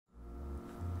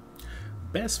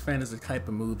Best Friend is the type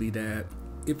of movie that,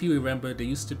 if you remember, there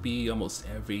used to be almost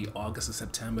every August or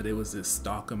September, there was this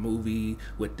stalker movie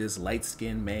with this light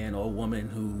skinned man or woman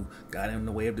who got in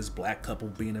the way of this black couple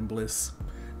being in bliss.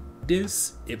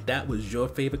 This, if that was your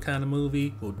favorite kind of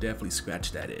movie, will definitely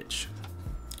scratch that itch.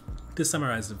 To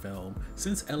summarize the film,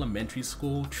 since elementary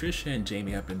school, Trisha and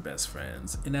Jamie have been best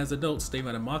friends, and as adults, they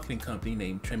run a marketing company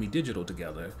named Tremi Digital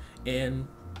together, and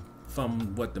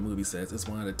from what the movie says, it's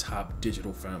one of the top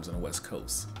digital firms on the West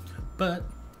Coast. But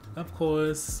of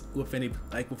course, with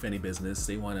any business,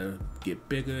 they want to get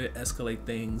bigger, escalate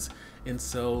things, and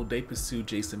so they pursue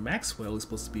Jason Maxwell, who's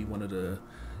supposed to be one of the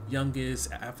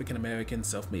youngest African American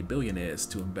self-made billionaires,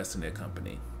 to invest in their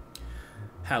company.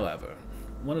 However,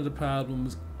 one of the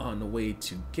problems on the way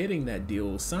to getting that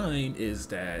deal signed is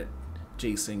that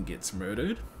Jason gets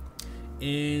murdered,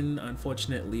 and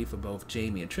unfortunately for both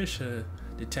Jamie and Trisha,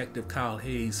 Detective Kyle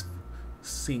Hayes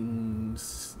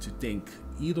seems to think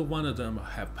either one of them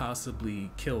have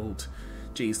possibly killed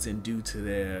Jason due to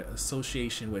their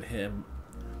association with him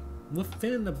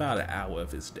within about an hour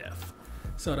of his death.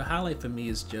 So the highlight for me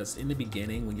is just in the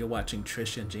beginning when you're watching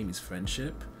Trisha and Jamie's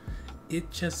friendship.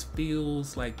 It just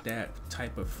feels like that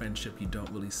type of friendship you don't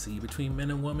really see between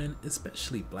men and women,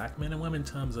 especially black men and women, in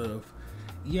terms of,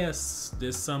 yes,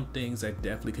 there's some things that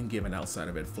definitely can give an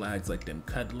outsider red flags, like them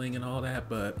cuddling and all that,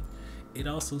 but it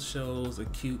also shows a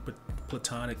cute but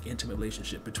platonic, intimate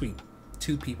relationship between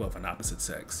two people of an opposite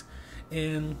sex.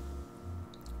 And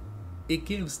it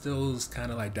gives those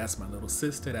kind of like, that's my little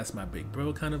sister, that's my big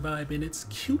bro kind of vibe, and it's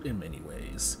cute in many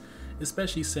ways.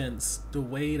 Especially since the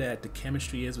way that the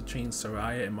chemistry is between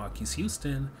Soraya and Marquise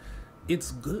Houston,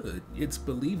 it's good, it's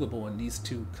believable, and these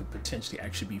two could potentially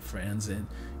actually be friends. And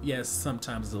yes,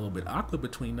 sometimes it's a little bit awkward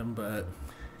between them, but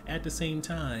at the same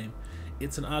time,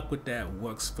 it's an awkward that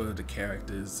works for the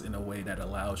characters in a way that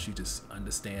allows you to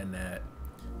understand that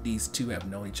these two have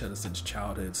known each other since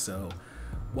childhood. So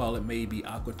while it may be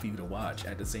awkward for you to watch,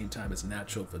 at the same time, it's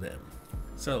natural for them.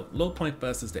 So low point for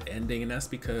us is the ending, and that's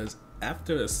because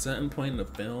after a certain point in the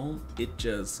film, it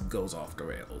just goes off the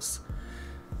rails.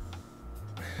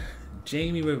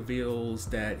 Jamie reveals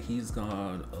that he's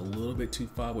gone a little bit too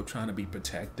far with trying to be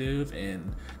protective,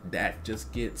 and that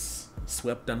just gets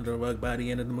swept under the rug by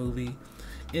the end of the movie.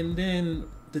 And then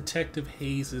Detective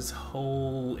Hayes'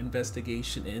 whole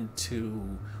investigation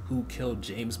into who killed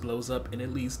James blows up, and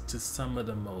it leads to some of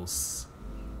the most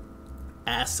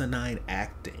asinine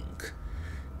acting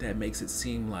that makes it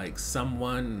seem like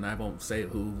someone, and I won't say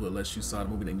who unless you saw the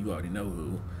movie, then you already know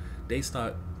who, they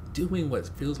start doing what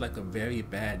feels like a very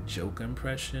bad Joker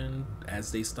impression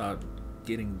as they start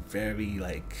getting very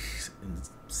like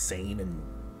insane, and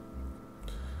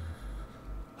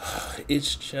it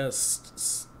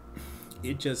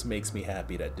just makes me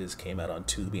happy that this came out on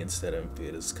Tubi instead of in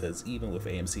theaters, because even with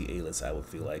AMC A-list, I would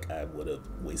feel like I would have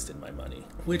wasted my money.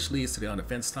 Which leads to the on the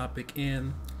fence topic,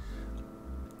 and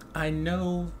I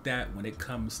know that when it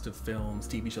comes to films,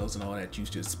 TV shows, and all that, you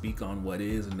should speak on what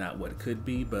is and not what it could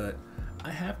be, but I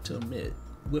have to admit,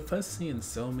 with us seeing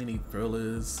so many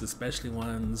thrillers, especially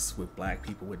ones with black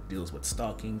people with deals with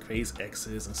stalking, crazed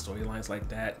exes, and storylines like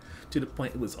that, to the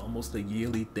point it was almost a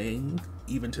yearly thing,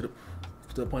 even to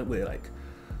the point where like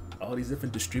all these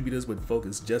different distributors would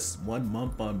focus just 1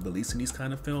 month on releasing these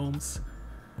kind of films,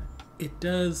 it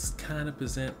does kind of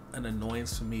present an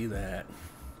annoyance for me that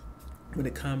when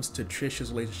it comes to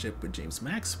Trisha's relationship with James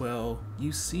Maxwell,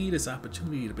 you see this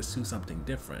opportunity to pursue something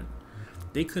different.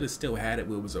 They could have still had it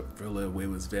where it was a thriller, where it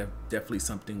was definitely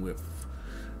something with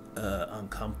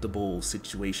uncomfortable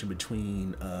situation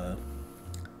between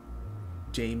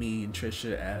Jamie and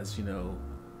Trisha as, you know,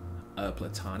 a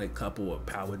platonic couple or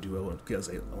power duo because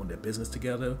they own their business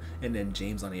together, and then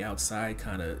James on the outside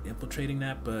kind of infiltrating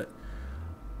that. But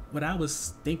what I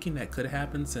was thinking that could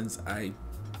happen, since I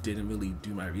didn't really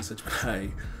do my research when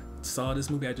I saw this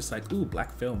movie, I just like, ooh,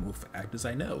 black film with actors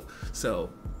I know. So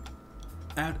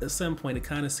at some point, it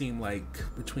kind of seemed like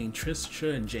between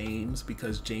Trisha and James,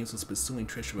 because James was pursuing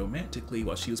Trisha romantically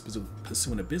while she was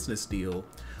pursuing a business deal,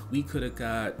 we could have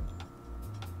got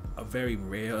a very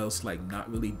rare, else like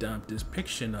not really done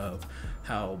depiction of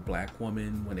how black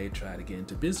women, when they try to get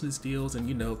into business deals, and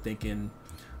you know, thinking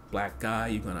black guy,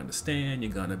 you're gonna understand,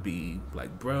 you're gonna be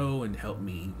like bro and help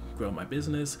me grow my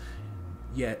business,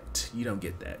 yet you don't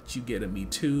get that. You get a Me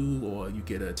Too, or you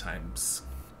get a Time's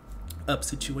Up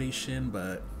situation,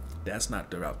 but that's not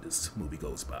the route this movie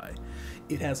goes by.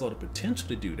 It has all the potential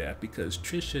to do that because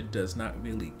Trisha does not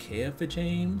really care for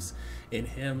James, and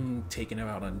him taking her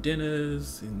out on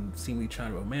dinners and seemingly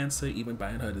trying to romance her, even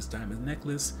buying her this diamond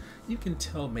necklace, you can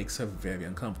tell makes her very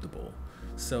uncomfortable.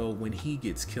 So when he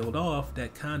gets killed off,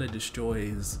 that kind of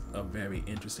destroys a very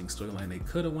interesting storyline they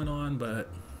could have went on. But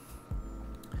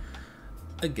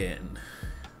again,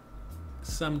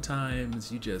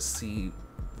 sometimes you just see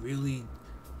really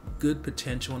good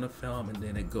potential in a film, and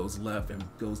then it goes left and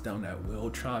goes down that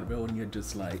well-trod road, and you're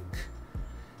just like,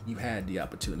 you had the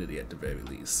opportunity at the very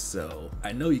least. So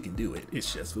I know you can do it.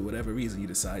 It's just for whatever reason you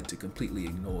decide to completely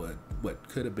ignore what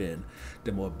could have been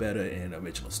the more better and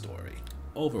original story.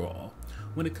 Overall,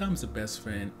 when it comes to Best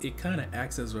Friend, it kind of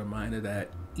acts as a reminder that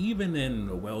even in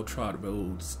the well-trod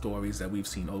road stories that we've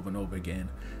seen over and over again,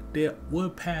 there were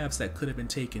paths that could have been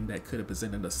taken that could have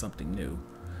presented us something new.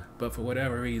 But for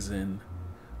whatever reason,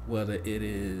 whether it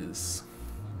is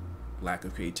lack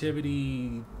of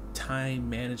creativity, time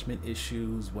management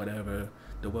issues, whatever,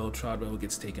 the well-trod road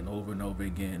gets taken over and over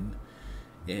again.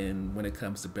 And when it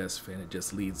comes to Best Friend, it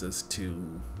just leads us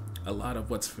to a lot of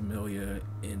what's familiar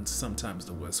in sometimes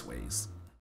the worst ways.